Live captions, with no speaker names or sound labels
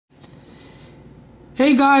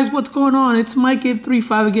Hey guys, what's going on? It's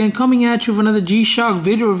Mike835 again, coming at you with another G-Shock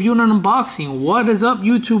video review and unboxing. What is up,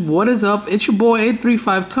 YouTube? What is up? It's your boy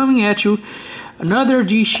 835 coming at you, another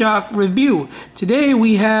G-Shock review. Today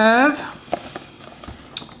we have,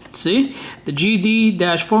 let's see, the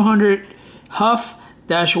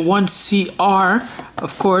GD-400HUF-1 CR,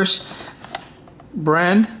 of course,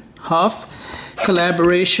 brand Huff,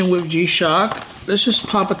 collaboration with G-Shock. Let's just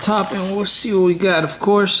pop a top and we'll see what we got. Of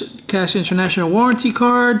course, Casio International warranty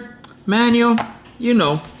card, manual, you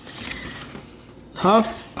know.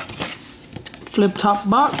 Huff, flip top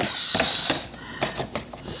box.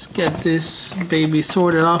 Let's get this baby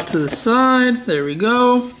sorted off to the side. There we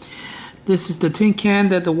go. This is the tin can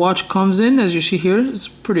that the watch comes in, as you see here. It's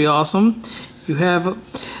pretty awesome. You have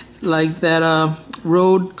like that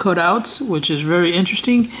road cutouts, which is very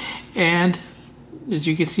interesting, and as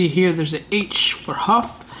you can see here, there's an H for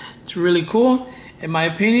Huff. It's really cool, in my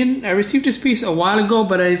opinion. I received this piece a while ago,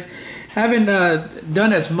 but I haven't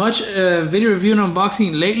done as much video review and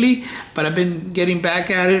unboxing lately, but I've been getting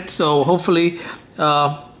back at it, so hopefully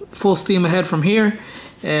full steam ahead from here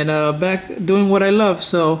and back doing what I love.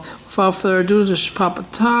 So without further ado, just pop a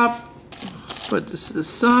top, put this to the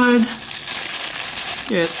side,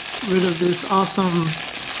 get rid of this awesome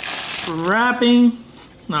wrapping.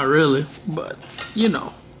 Not really, but you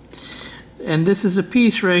know. And this is a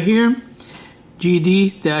piece right here,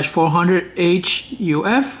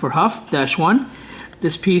 GD-400HUF for HUF-1.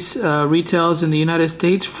 This piece retails in the United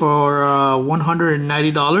States for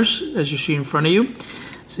 $190, as you see in front of you.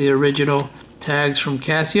 It's the original tags from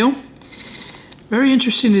Casio. Very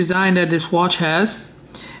interesting design that this watch has.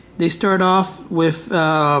 They start off with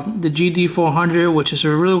the GD-400, which is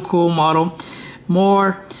a real cool model,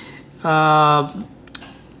 more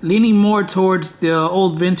leaning more towards the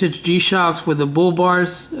old vintage G-Shocks with the bull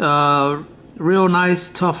bars. Real nice,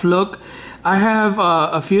 tough look. I have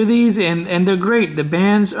a few of these, and they're great. The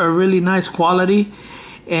bands are really nice quality,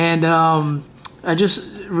 and I just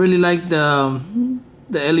really like the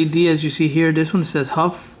LED, as you see here. This one says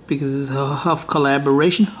Huff because it's a Huff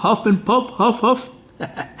collaboration. Huff and puff, Huff, Huff.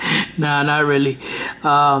 Nah, not really.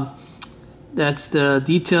 That's the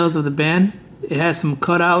details of the band. It has some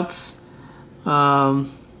cutouts.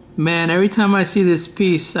 Man, every time I see this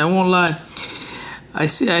piece, I won't lie, I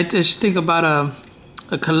just think about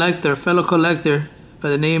a collector, a fellow collector by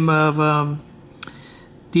the name of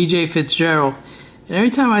DJ Fitzgerald. And every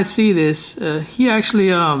time I see this, he actually,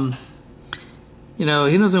 you know,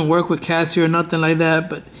 he doesn't work with Casio or nothing like that,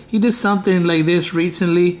 but he did something like this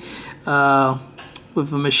recently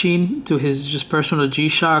with a machine to his just personal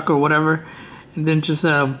G-Shock or whatever, and then just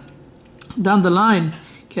down the line,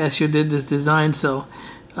 Casio did this design. So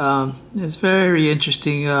it's very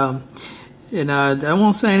interesting, and I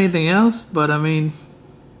won't say anything else, but I mean,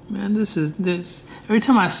 man, this every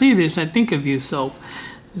time I see this I think of you, so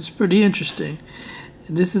it's pretty interesting.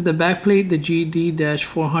 And this is the back plate, the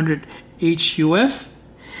GD-400HUF.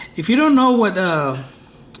 If you don't know what the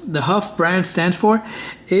Huff brand stands for,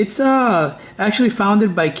 it's actually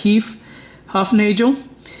founded by Keith Huffnagel.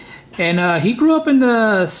 And he grew up in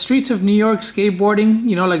the streets of New York skateboarding,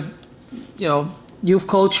 you know, like, you know, youth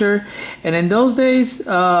culture. And in those days,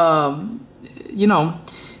 you know,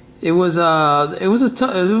 it was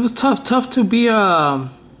tough to be,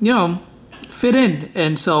 you know, fit in.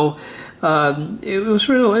 And so it was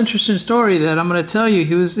a real interesting story that I'm going to tell you.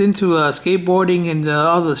 He was into skateboarding and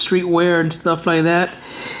all the streetwear and stuff like that.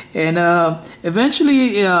 And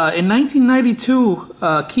eventually, in 1992,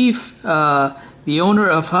 Keith, the owner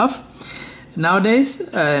of Huff nowadays,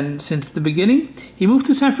 and since the beginning, he moved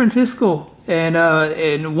to San Francisco. And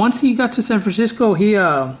once he got to San Francisco, he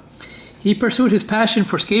pursued his passion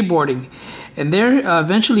for skateboarding, and there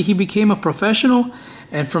eventually he became a professional.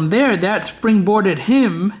 And from there, that springboarded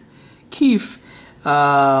him, Keith,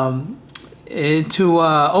 into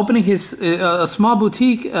opening his a small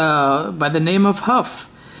boutique by the name of Huff.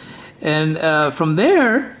 And from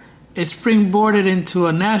there, it springboarded into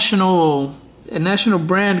a national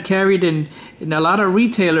brand carried in a lot of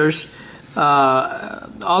retailers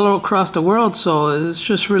all across the world. So it's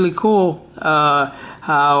just really cool how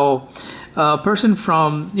a person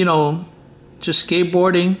from, you know, just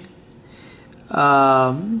skateboarding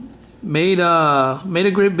made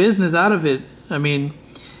a great business out of it. I mean,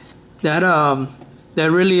 that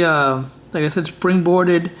really like I said,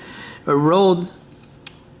 springboarded or rolled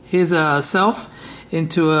his self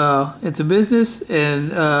into business.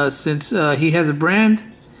 And since he has a brand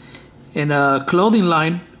and a clothing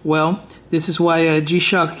line, well, this is why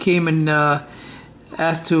G-Shock came and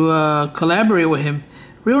asked to collaborate with him.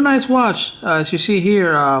 Real nice watch, as you see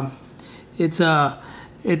here. It's a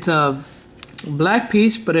black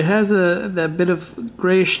piece, but it has that bit of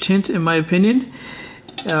grayish tint in my opinion.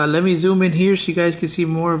 Let me zoom in here so you guys can see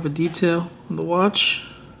more of a detail on the watch.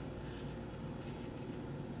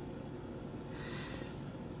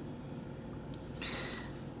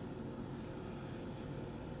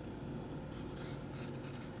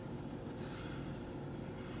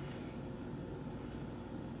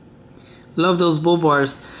 Love those bull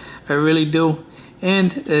bars, I really do.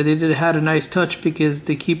 And they had a nice touch because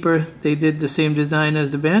the keeper, they did the same design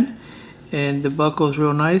as the band, and the buckle is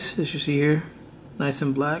real nice, as you see here, nice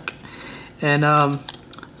and black. And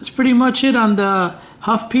that's pretty much it on the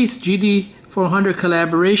Huff piece GD-400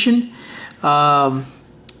 collaboration. A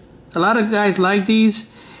lot of guys like these,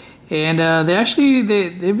 and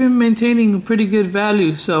they've been maintaining pretty good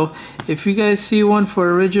value. So if you guys see one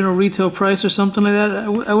for original retail price or something like that,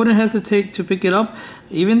 I wouldn't hesitate to pick it up.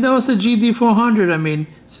 Even though it's a GD-400, I mean,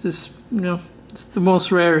 it's just, you know, it's the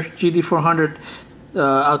most rare GD-400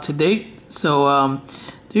 out to date. So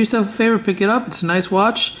do yourself a favor, pick it up. It's a nice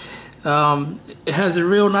watch. It has a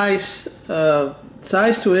real nice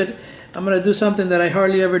size to it. I'm gonna do something that I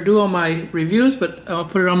hardly ever do on my reviews, but I'll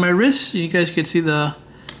put it on my wrist so you guys can see the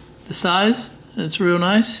size. It's real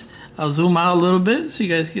nice. I'll zoom out a little bit so you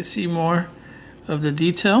guys can see more of the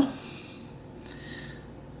detail.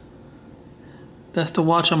 That's the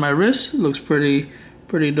watch on my wrist. It looks pretty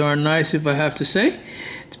darn nice, if I have to say.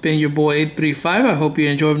 It's been your boy 835. I hope you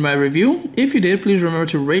enjoyed my review. If you did, please remember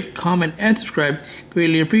to rate, comment, and subscribe.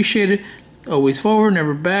 Greatly appreciate it. Always forward,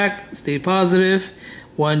 never back. Stay positive.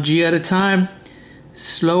 1G at a time.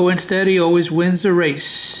 Slow and steady always wins the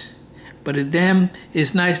race. But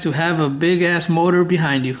it's nice to have a big ass motor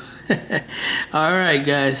behind you. Alright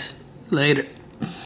guys, later.